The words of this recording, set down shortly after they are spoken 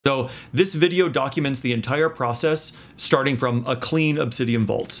So this video documents the entire process starting from a clean Obsidian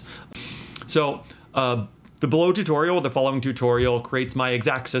vault. So the below tutorial, the following tutorial, creates my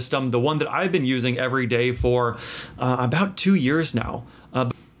exact system, the one that I've been using every day for about 2 years now.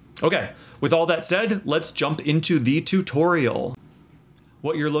 Okay, with all that said, let's jump into the tutorial.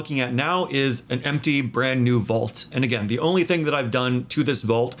 What you're looking at now is an empty brand new vault. And again, the only thing that I've done to this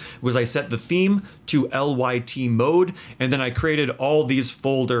vault was I set the theme to LYT mode, and then I created all these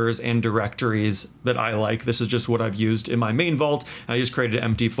folders and directories that I like. This is just what I've used in my main vault, and I just created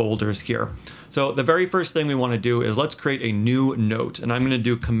empty folders here. So the very first thing we want to do is let's create a new note, and I'm going to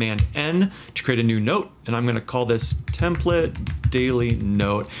do Command N to create a new note, and I'm going to call this template daily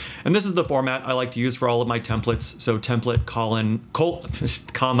note. And this is the format I like to use for all of my templates. So template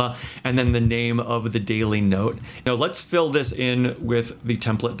comma, and then the name of the daily note. Now let's fill this in with the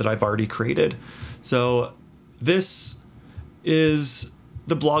template that I've already created. So this is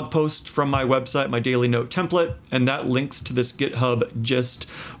the blog post from my website, my daily note template, and that links to this GitHub gist,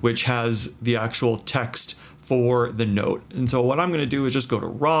 which has the actual text for the note. And so what I'm going to do is just go to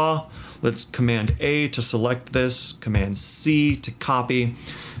raw. Let's Command A to select this, Command C to copy,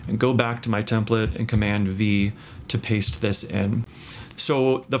 and go back to my template and Command V to paste this in.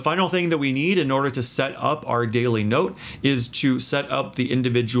 So the final thing that we need in order to set up our daily note is to set up the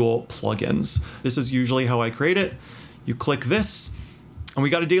individual plugins. This is usually how I create it. You click this, and we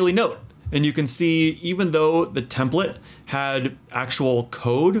got a daily note. And you can see, even though the template had actual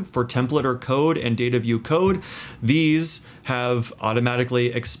code for templater code and data view code, these have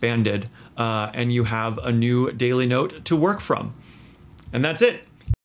automatically expanded, and you have a new daily note to work from. And that's it.